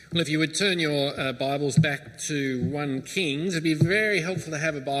Well, if you would turn your Bibles back to 1 Kings, it'd be very helpful to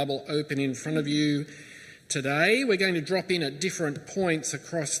have a Bible open in front of you today. We're going to drop in at different points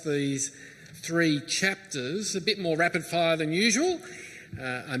across these 3 chapters, a bit more rapid fire than usual.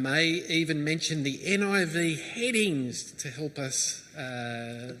 I may even mention the NIV headings to help us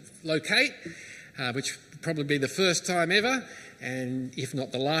locate, which will probably be the first time ever, and if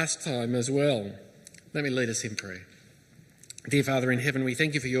not the last time as well. Let me lead us in prayer. Dear Father in heaven, we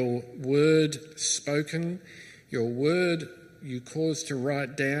thank you for your word spoken, your word you caused to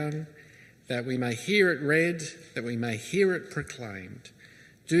write down, that we may hear it read, that we may hear it proclaimed.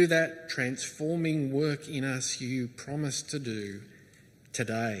 Do that transforming work in us you promised to do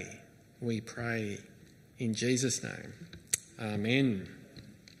today, we pray in Jesus' name. Amen.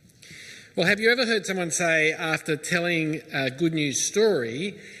 Well, have you ever heard someone say, after telling a good news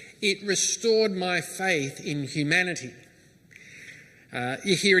story, it restored my faith in humanity?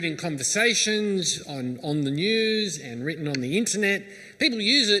 You hear it in conversations, on the news and written on the internet. People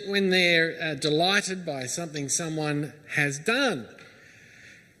use it when they're delighted by something someone has done.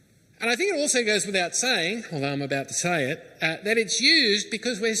 And I think it also goes without saying, although I'm about to say it, that it's used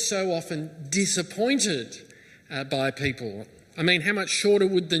because we're so often disappointed by people. I mean, how much shorter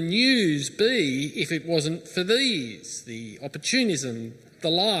would the news be if it wasn't for these? The opportunism, the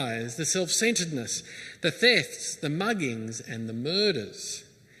lies, the self-centeredness, the thefts, the muggings and the murders.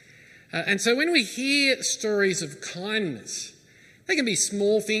 And so when we hear stories of kindness, they can be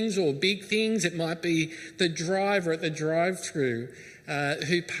small things or big things. It might be the driver at the drive-through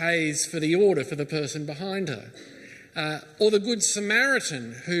who pays for the order for the person behind her, or the Good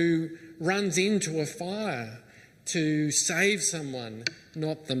Samaritan who runs into a fire to save someone,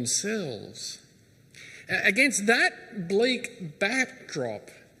 not themselves. Against that bleak backdrop,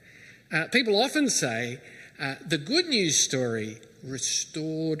 people often say, the good news story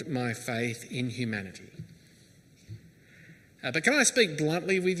restored my faith in humanity. But can I speak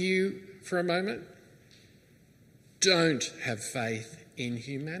bluntly with you for a moment? Don't have faith in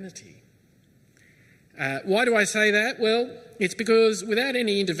humanity. Why do I say that? Well, it's because without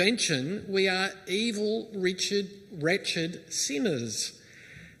any intervention, we are evil, wretched sinners.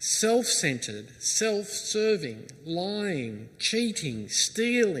 Self-centred, self-serving, lying, cheating,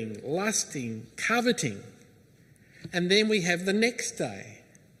 stealing, lusting, coveting. And then we have the next day.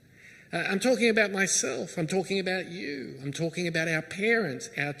 I'm talking about myself. I'm talking about you. I'm talking about our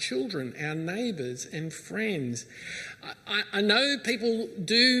parents, our children, our neighbours and friends. I know people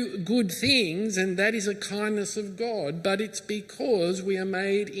do good things and that is a kindness of God, but it's because we are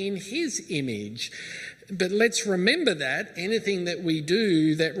made in His image. But let's remember that anything that we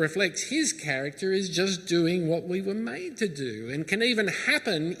do that reflects His character is just doing what we were made to do, and can even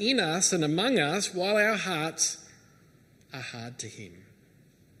happen in us and among us while our hearts are hard to Him.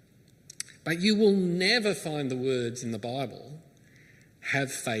 But you will never find the words in the Bible, have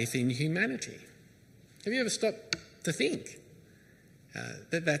faith in humanity. Have you ever stopped to think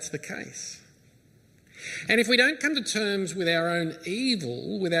that that's the case? And if we don't come to terms with our own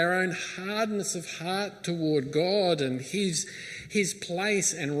evil, with our own hardness of heart toward God and His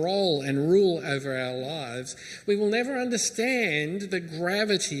place and role and rule over our lives, we will never understand the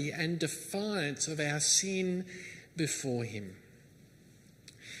gravity and defiance of our sin before Him.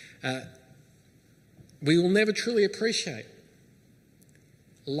 We will never truly appreciate,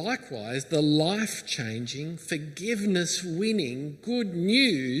 likewise, the life-changing, forgiveness-winning good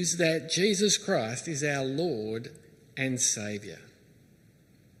news that Jesus Christ is our Lord and Saviour.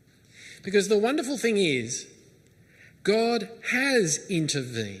 Because the wonderful thing is, God has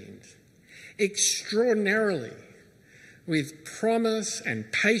intervened extraordinarily with promise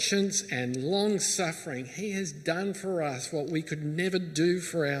and patience and long-suffering. He has done for us what we could never do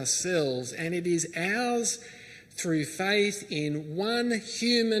for ourselves, and it is ours through faith in one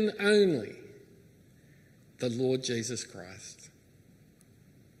human only, the Lord Jesus Christ.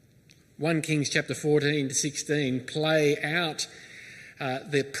 1 Kings chapter 14 to 16 play out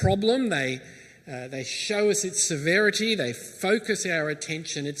the problem. They show us its severity. They focus our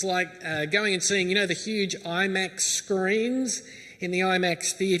attention. It's like going and seeing, the huge IMAX screens in the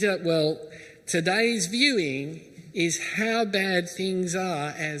IMAX theatre. Well, today's viewing is how bad things are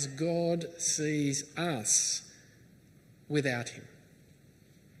as God sees us without Him.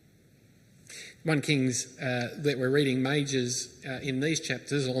 1 Kings that we're reading majors in these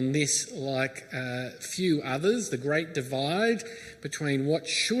chapters on this, like few others, the great divide between what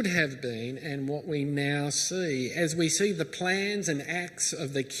should have been and what we now see, as we see the plans and acts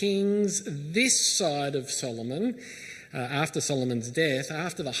of the kings this side of Solomon, after Solomon's death,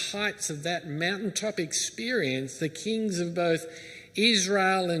 after the heights of that mountaintop experience, the kings of both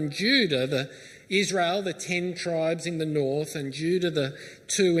Israel and Judah, Israel, the 10 tribes in the north, and Judah, the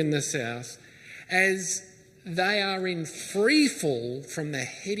 2 in the south, as they are in free fall from the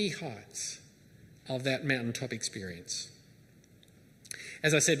heady heights of that mountaintop experience.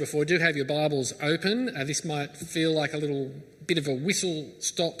 As I said before, do have your Bibles open. This might feel like a little bit of a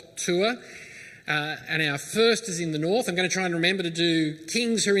whistle-stop tour. And our first is in the north. I'm going to try and remember to do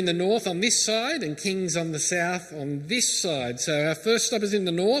kings who are in the north on this side and kings on the south on this side. So our first stop is in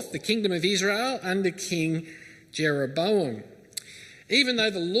the north, the kingdom of Israel under King Jeroboam. Even though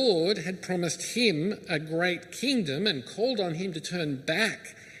the Lord had promised him a great kingdom and called on him to turn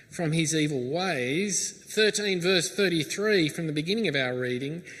back from his evil ways, 13 verse 33 from the beginning of our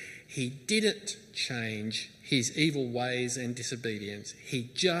reading, he didn't change his evil ways and disobedience. He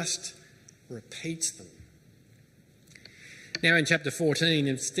just repeats them. Now in chapter 14,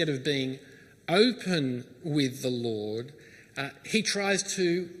 instead of being open with the Lord, he tries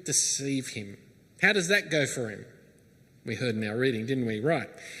to deceive him. How does that go for him? We heard in our reading, didn't we? Right.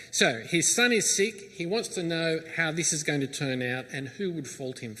 So his son is sick. He wants to know how this is going to turn out and who would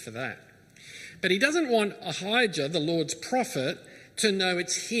fault him for that. But he doesn't want Ahijah, the Lord's prophet, to know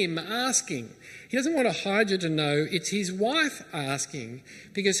it's him asking. He doesn't want Ahijah to know it's his wife asking,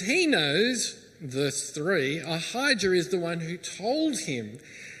 because he knows, verse 3, Ahijah is the one who told him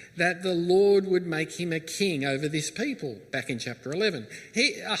that the Lord would make him a king over this people, back in chapter 11.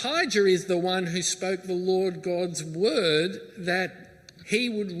 Ahijah is the one who spoke the Lord God's word that he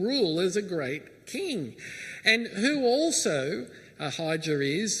would rule as a great king. And who also, Ahijah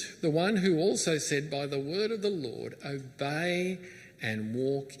is the one who also said, by the word of the Lord, obey and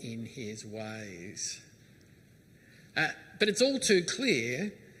walk in his ways. But it's all too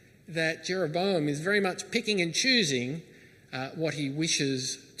clear that Jeroboam is very much picking and choosing what he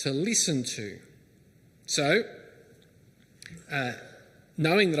wishes to listen to. So,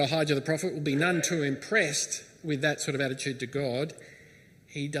 knowing that Ahijah the prophet will be none too impressed with that sort of attitude to God,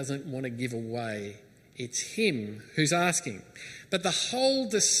 he doesn't want to give away. It's him who's asking. But the whole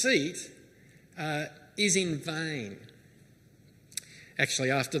deceit is in vain.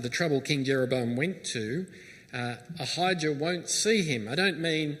 Actually, after the trouble King Jeroboam went to, Ahijah won't see him. I don't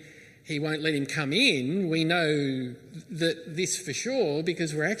mean he won't let him come in. We know that this for sure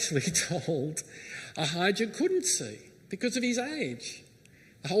because we're actually told Ahijah couldn't see because of his age.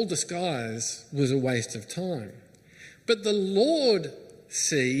 The whole disguise was a waste of time. But the Lord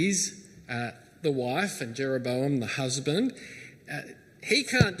sees the wife and Jeroboam, the husband. He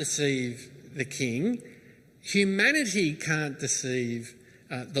can't deceive the king. Humanity can't deceive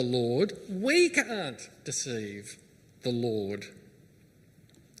the Lord. We can't deceive the Lord.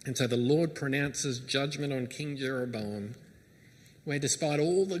 And so the Lord pronounces judgment on King Jeroboam, where despite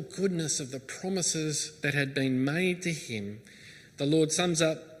all the goodness of the promises that had been made to him, the Lord sums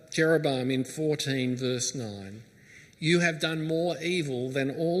up Jeroboam in 14 verse 9. You have done more evil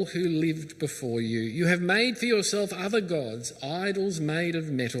than all who lived before you. You have made for yourself other gods, idols made of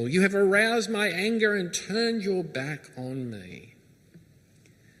metal. You have aroused my anger and turned your back on me.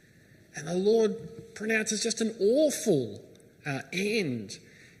 And the Lord pronounces just an awful end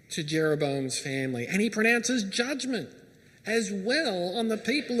to Jeroboam's family. And he pronounces judgment as well on the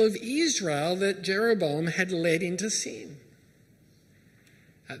people of Israel that Jeroboam had led into sin.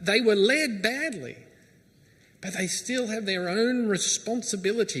 They were led badly, but they still have their own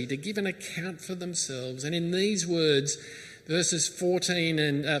responsibility to give an account for themselves. And in these words, verses 15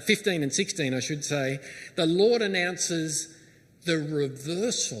 and 16, I should say, the Lord announces the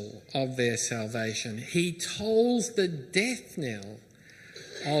reversal of their salvation. He tolls the death knell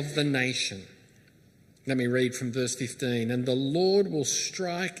of the nation. Let me read from verse 15. And the Lord will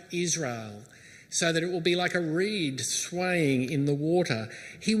strike Israel so that it will be like a reed swaying in the water.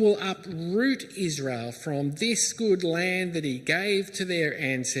 He will uproot Israel from this good land that he gave to their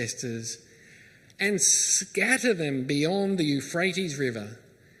ancestors and scatter them beyond the Euphrates River,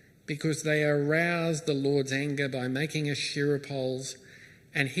 because they aroused the Lord's anger by making Asherah poles,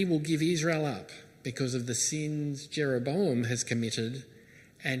 and he will give Israel up because of the sins Jeroboam has committed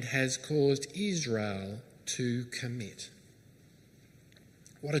and has caused Israel to commit.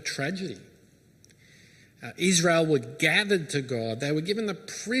 What a tragedy. Israel were gathered to God. They were given the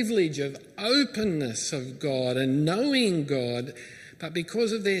privilege of openness of God and knowing God, but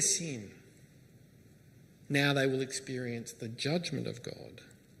because of their sin, now they will experience the judgment of God.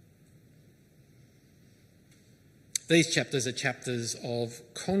 These chapters are chapters of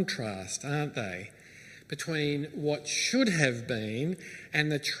contrast, aren't they? Between what should have been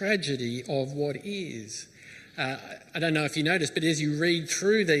and the tragedy of what is. I don't know if you noticed, but as you read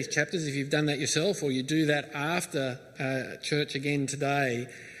through these chapters, if you've done that yourself or you do that after church again today,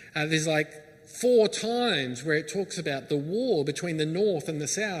 there's like 4 times where it talks about the war between the north and the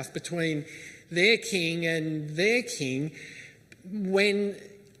south, between their king and their king, when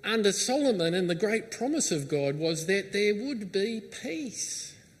under Solomon, and the great promise of God was that there would be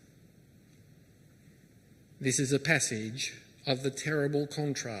peace. This is a passage of the terrible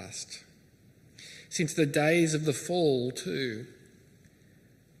contrast. Since the days of the fall too,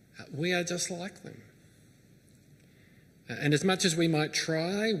 we are just like them. And as much as we might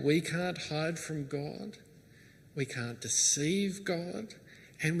try, we can't hide from God, we can't deceive God,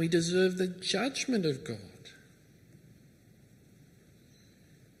 and we deserve the judgment of God.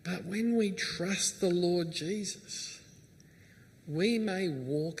 But when we trust the Lord Jesus, we may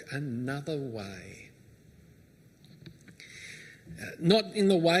walk another way. Not in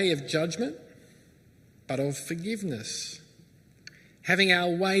the way of judgment, but of forgiveness. Having our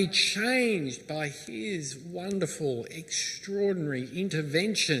way changed by his wonderful, extraordinary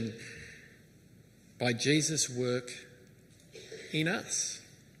intervention by Jesus' work in us.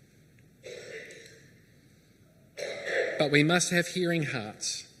 But we must have hearing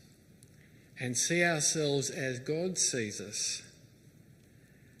hearts and see ourselves as God sees us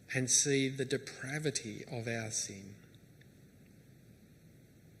and see the depravity of our sin.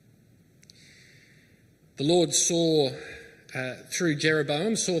 The Lord saw through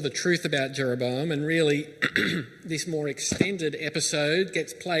Jeroboam, saw the truth about Jeroboam, and really this more extended episode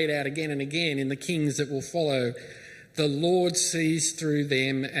gets played out again and again in the kings that will follow. The Lord sees through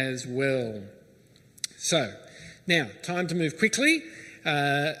them as well. So, now, time to move quickly.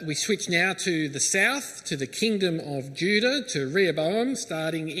 We switch now to the south, to the kingdom of Judah, to Rehoboam,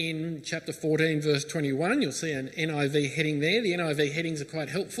 starting in chapter 14, verse 21. You'll see an NIV heading there. The NIV headings are quite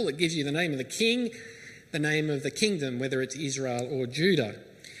helpful. It gives you the name of the king, the name of the kingdom, whether it's Israel or Judah.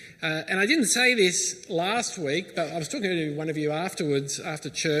 And I didn't say this last week, but I was talking to one of you afterwards, after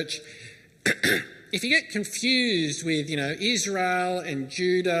church. If you get confused with, Israel and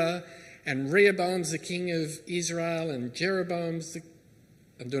Judah, and Rehoboam's the king of Israel, and Jeroboam's the...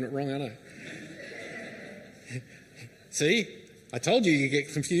 I'm doing it wrong, aren't I? See? I told you you'd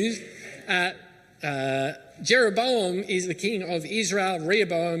get confused. Jeroboam is the king of Israel.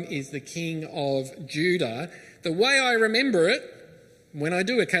 Rehoboam is the king of Judah. The way I remember it, when I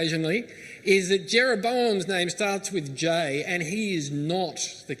do occasionally, is that Jeroboam's name starts with J, and he is not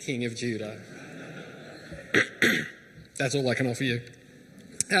the king of Judah. That's all I can offer you.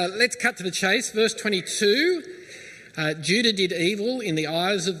 Let's cut to the chase. Verse 22. Judah did evil in the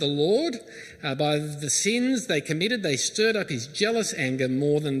eyes of the Lord. By the sins they committed, they stirred up his jealous anger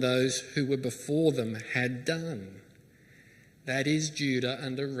more than those who were before them had done. That is Judah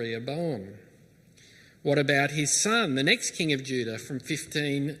under Rehoboam. What about his son, the next king of Judah, from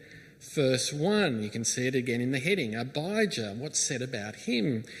 15 verse 1? You can see it again in the heading. Abijah, what's said about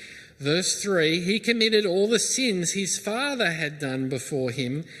him? Verse 3, he committed all the sins his father had done before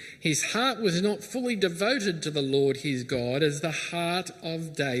him. His heart was not fully devoted to the Lord his God as the heart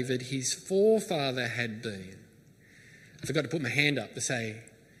of David his forefather had been. I forgot to put my hand up to say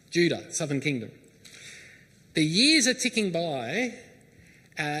Judah, southern kingdom. The years are ticking by,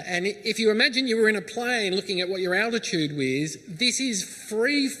 and if you imagine you were in a plane looking at what your altitude was, this is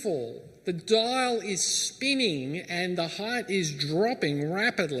free fall. The dial is spinning and the height is dropping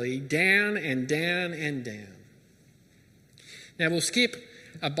rapidly down and down and down. Now we'll skip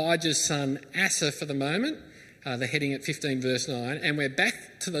Abijah's son Asa for the moment, the heading at 15 verse 9, and we're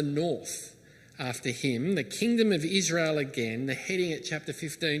back to the north after him, the kingdom of Israel again, the heading at chapter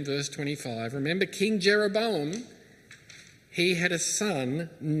 15 verse 25. Remember King Jeroboam, he had a son,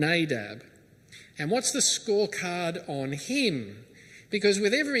 Nadab. And what's the scorecard on him? Because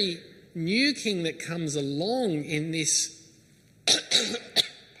with every new king that comes along in this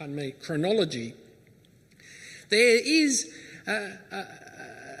chronology, there is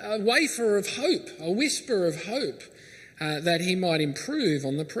a wafer of hope, a whisper of hope that he might improve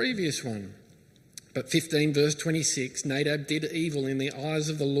on the previous one. But 15 verse 26, Nadab did evil in the eyes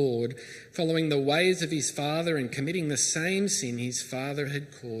of the Lord, following the ways of his father and committing the same sin his father had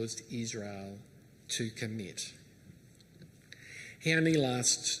caused Israel to commit. He only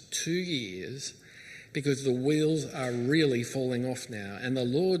lasts 2 years because the wheels are really falling off now. And the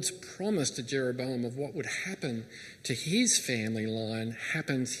Lord's promise to Jeroboam of what would happen to his family line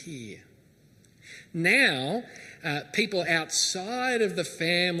happens here. Now, people outside of the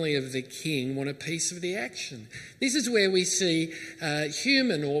family of the king want a piece of the action. This is where we see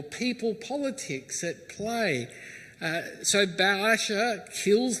human or people politics at play. So Baasha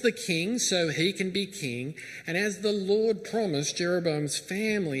kills the king so he can be king, and as the Lord promised, Jeroboam's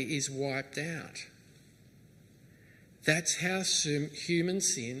family is wiped out. That's how human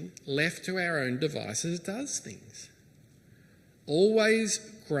sin, left to our own devices, does things. Always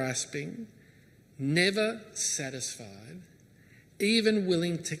grasping, never satisfied, even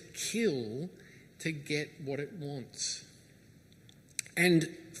willing to kill to get what it wants. And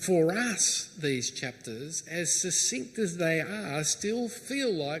for us, these chapters, as succinct as they are, still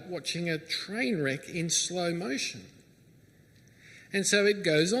feel like watching a train wreck in slow motion. And so it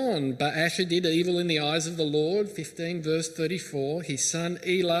goes on. Baasha did evil in the eyes of the Lord, 15 verse 34. His son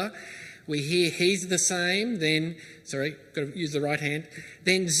Elah, we hear he's the same. Got to use the right hand.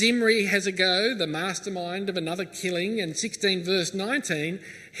 Then Zimri has a go, the mastermind of another killing. And 16 verse 19,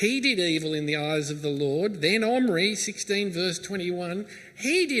 he did evil in the eyes of the Lord. Then Omri, 16 verse 21,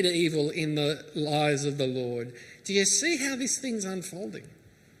 he did evil in the eyes of the Lord. Do you see how this thing's unfolding?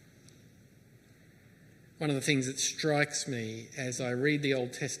 One of the things that strikes me as I read the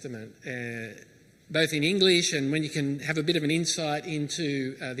Old Testament, both in English and when you can have a bit of an insight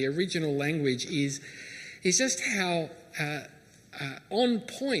into the original language, is just how on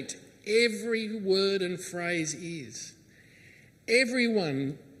point every word and phrase is.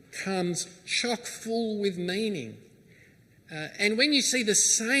 Everyone comes chock full with meaning. And when you see the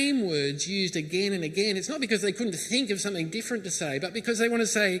same words used again and again, it's not because they couldn't think of something different to say, but because they want to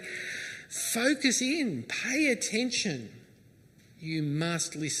say, focus in, pay attention. You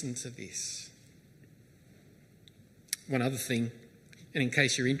must listen to this. One other thing, and in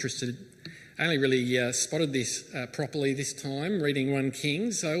case you're interested, I only really spotted this properly this time, reading 1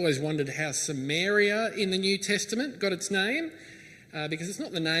 Kings. I always wondered how Samaria in the New Testament got its name, because it's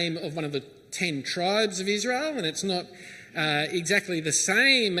not the name of one of the 10 tribes of Israel, and it's not exactly the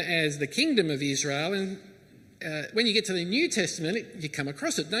same as the kingdom of Israel. And when you get to the New Testament, you come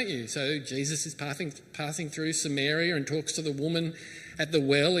across it, don't you? So Jesus is passing through Samaria and talks to the woman at the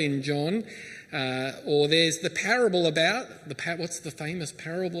well in John. Or there's the parable about, what's the famous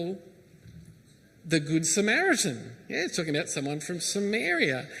parable? The Good Samaritan. Yeah, it's talking about someone from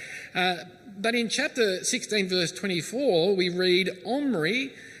Samaria. But in chapter 16, verse 24, we read,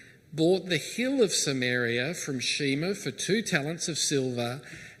 Omri bought the hill of Samaria from Shema for 2 talents of silver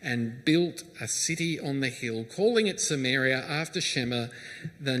and built a city on the hill, calling it Samaria after Shema,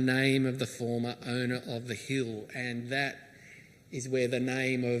 the name of the former owner of the hill. And that is where the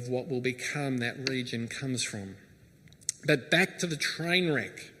name of what will become that region comes from. But back to the train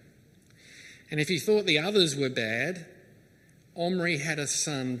wreck. And if you thought the others were bad, Omri had a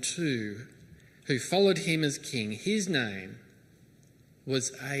son too, who followed him as king. His name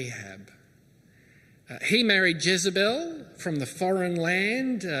was Ahab. He married Jezebel from the foreign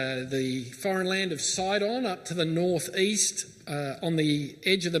land of Sidon up to the northeast on the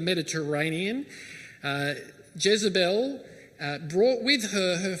edge of the Mediterranean. Jezebel brought with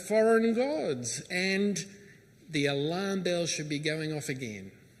her foreign gods, and the alarm bell should be going off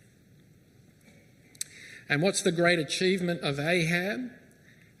again. And what's the great achievement of Ahab?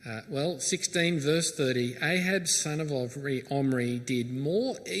 16 verse 30, Ahab, son of Omri, did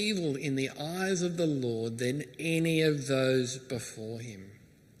more evil in the eyes of the Lord than any of those before him.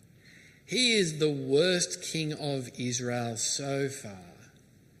 He is the worst king of Israel so far.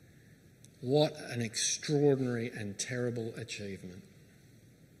 What an extraordinary and terrible achievement.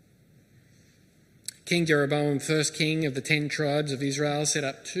 King Jeroboam, first king of the 10 tribes of Israel, set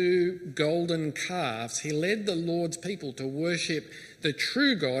up 2 golden calves. He led the Lord's people to worship the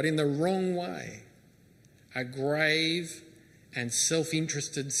true God in the wrong way, a grave and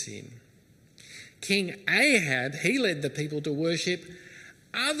self-interested sin. King Ahab, he led the people to worship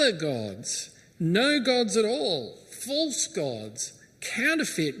other gods, no gods at all, false gods,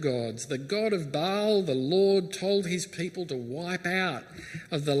 counterfeit gods. The god of Baal, the Lord told his people to wipe out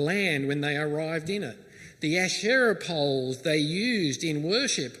of the land when they arrived in it. The Asherah poles they used in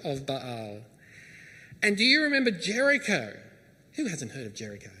worship of Baal. And do you remember Jericho? Who hasn't heard of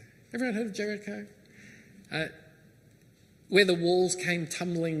Jericho? Everyone heard of Jericho? Where the walls came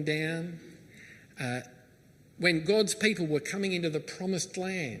tumbling down. When God's people were coming into the promised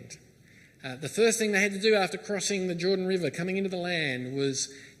land. The first thing they had to do after crossing the Jordan River, coming into the land,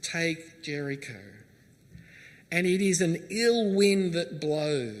 was take Jericho. And it is an ill wind that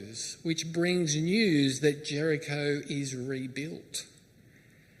blows, which brings news that Jericho is rebuilt.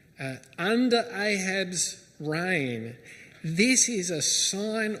 Under Ahab's reign, this is a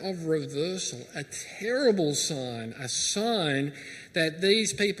sign of reversal, a terrible sign, a sign that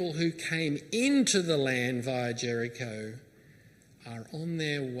these people who came into the land via Jericho are on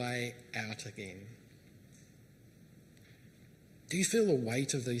their way out again. Do you feel the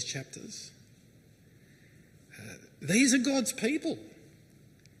weight of these chapters? These are God's people,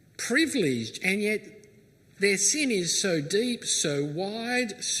 privileged, and yet their sin is so deep, so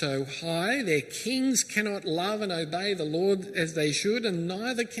wide, so high. Their kings cannot love and obey the Lord as they should, and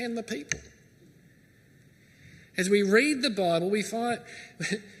neither can the people. As we read the Bible, we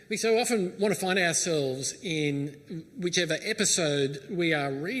so often want to find ourselves in whichever episode we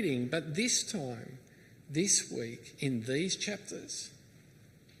are reading, but this time, this week, in these chapters,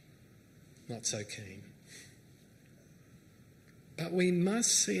 not so keen. But we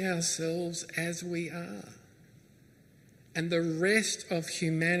must see ourselves as we are, and the rest of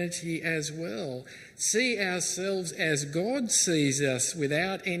humanity as well. See ourselves as God sees us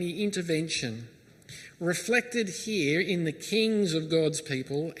without any intervention, reflected here in the kings of God's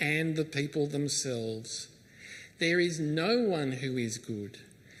people and the people themselves. There is no one who is good,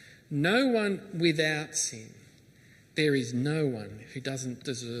 no one without sin. There is no one who doesn't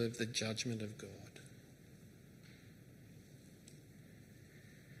deserve the judgment of God.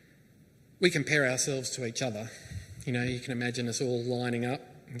 We compare ourselves to each other. You know, you can imagine us all lining up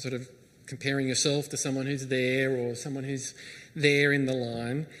and sort of comparing yourself to someone who's there or someone who's there in the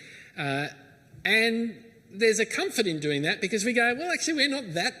line. And there's a comfort in doing that because we go, well, actually, we're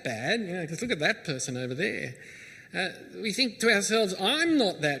not that bad, because look at that person over there. We think to ourselves, I'm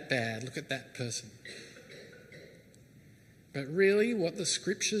not that bad, look at that person. But really what the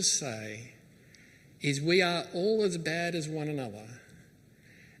scriptures say is we are all as bad as one another.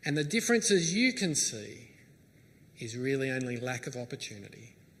 And the differences you can see is really only lack of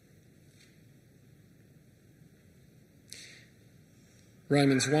opportunity.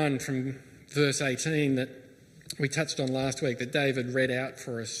 Romans 1 from verse 18 that we touched on last week, that David read out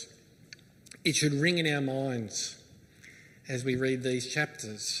for us. It should ring in our minds as we read these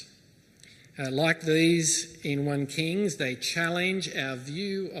chapters. Like these in 1 Kings, they challenge our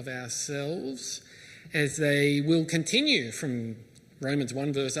view of ourselves, as they will continue from Romans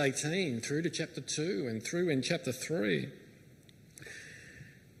 1 verse 18 through to chapter 2 and through in chapter 3.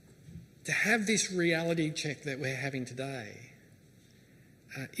 To have this reality check that we're having today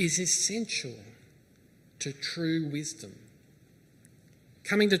is essential to true wisdom.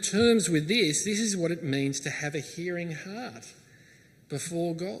 Coming to terms with this is what it means to have a hearing heart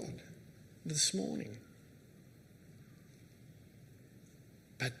before God this morning.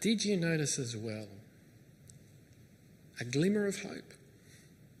 But did you notice as well a glimmer of hope?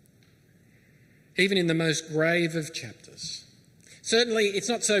 Even in the most grave of chapters. Certainly it's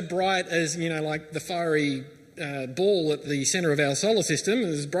not so bright as, like the fiery ball at the centre of our solar system,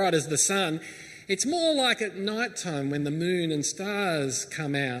 as bright as the sun. It's more like at night time when the moon and stars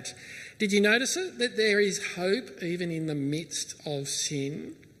come out. Did you notice it? That there is hope even in the midst of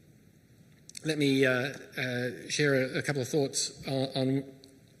sin? Let me share a couple of thoughts on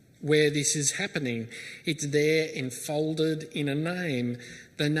where this is happening. It's there enfolded in a name,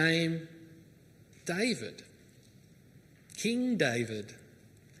 the name David, King David,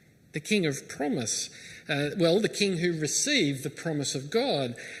 the king of promise. The king who received the promise of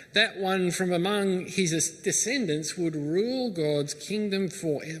God. That one from among his descendants would rule God's kingdom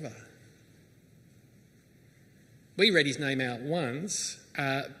forever. We read his name out once,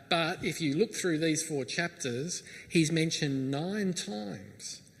 but if you look through these 4 chapters, he's mentioned 9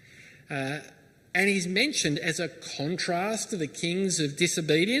 times. And he's mentioned as a contrast to the kings of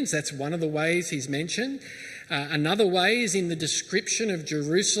disobedience. That's one of the ways he's mentioned. Another way is in the description of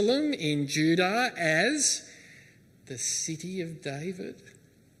Jerusalem in Judah as the city of David.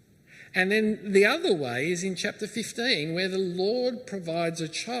 And then the other way is in chapter 15, where the Lord provides a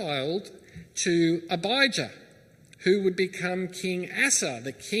child to Abijah, who would become King Asa,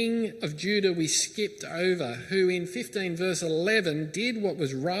 the king of Judah we skipped over, who in 15 verse 11 did what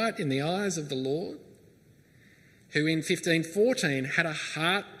was right in the eyes of the Lord, who in 15:14 had a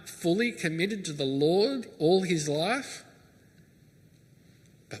heart fully committed to the Lord all his life.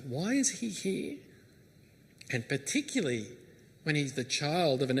 But why is he here? And particularly when he's the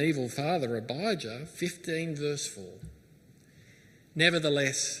child of an evil father, Abijah, 15 verse 4.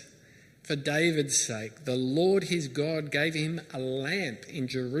 Nevertheless, for David's sake, the Lord his God gave him a lamp in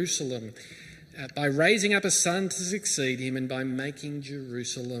Jerusalem by raising up a son to succeed him and by making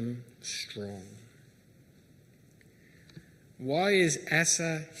Jerusalem strong. Why is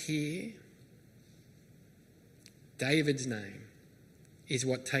Asa here? David's name is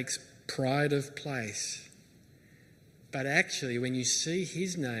what takes pride of place. But actually, when you see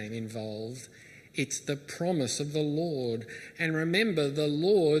his name involved, it's the promise of the Lord. And remember, the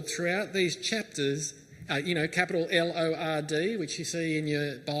Lord throughout these chapters, capital L-O-R-D, which you see in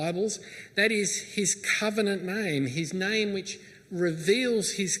your Bibles, that is his covenant name, his name which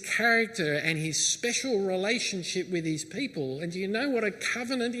reveals his character and his special relationship with his people. And do you know what a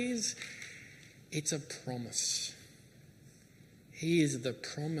covenant is? It's a promise. He is the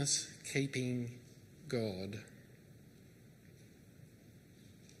promise-keeping God.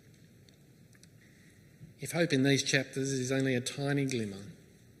 If hope in these chapters is only a tiny glimmer,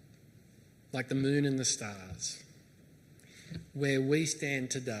 like the moon and the stars, where we stand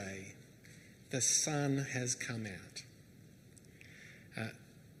today, the sun has come out.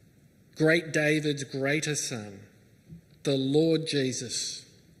 Great David's greater son, the Lord Jesus,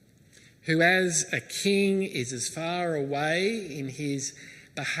 who as a king is as far away in his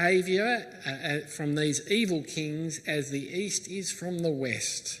behaviour from these evil kings as the east is from the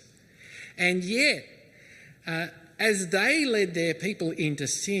west. And yet, as they led their people into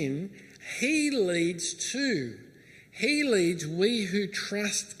sin, he leads too. He leads we who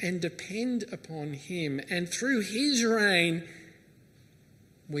trust and depend upon him. And through his reign,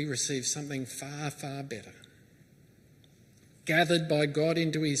 we receive something far, far better. Gathered by God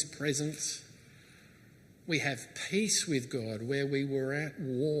into his presence, we have peace with God where we were at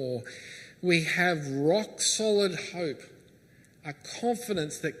war. We have rock-solid hope, a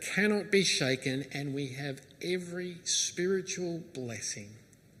confidence that cannot be shaken, and we have every spiritual blessing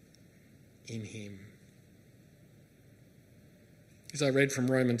in him. As I read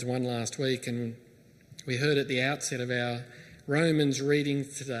from Romans 1 last week, and we heard at the outset of our Romans reading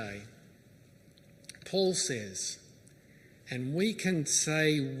today, Paul says, and we can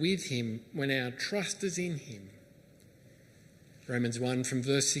say with him when our trust is in him, Romans 1 from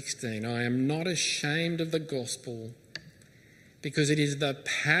verse 16, I am not ashamed of the gospel, because it is the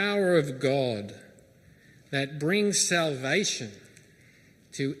power of God that brings salvation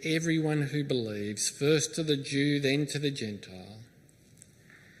to everyone who believes, first to the Jew, then to the Gentile.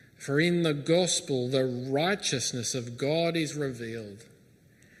 For in the gospel, the righteousness of God is revealed,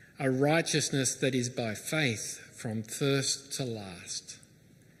 a righteousness that is by faith from first to last.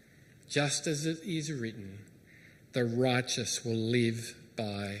 Just as it is written, the righteous will live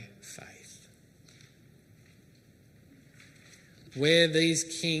by faith. Where these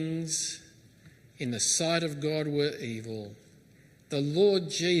kings in the sight of God were evil, the Lord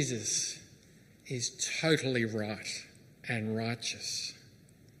Jesus is totally right and righteous.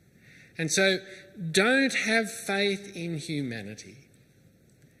 And so don't have faith in humanity,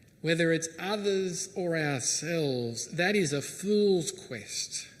 whether it's others or ourselves. That is a fool's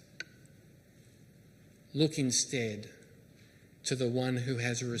quest. Look instead to the one who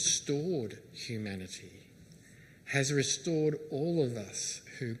has restored humanity, has restored all of us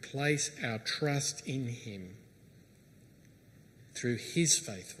who place our trust in him through his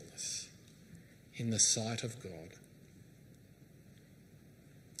faithfulness in the sight of God.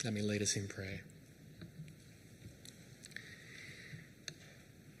 Let me lead us in prayer.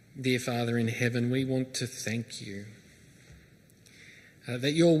 Dear Father in heaven, we want to thank you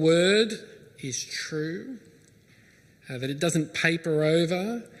that your word is true, that it doesn't paper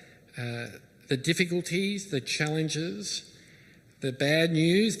over the difficulties, the challenges, the bad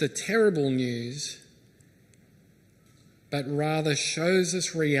news, the terrible news, but rather shows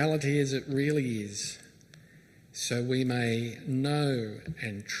us reality as it really is, so we may know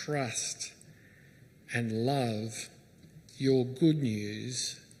and trust and love your good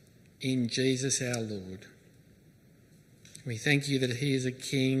news in Jesus our Lord. We thank you that he is a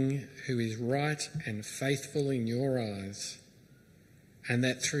king who is right and faithful in your eyes, and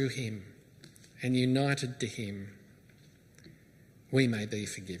that through him and united to him, we may be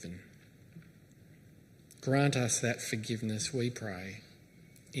forgiven. Grant us that forgiveness, we pray,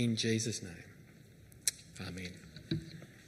 in Jesus' name. Amen.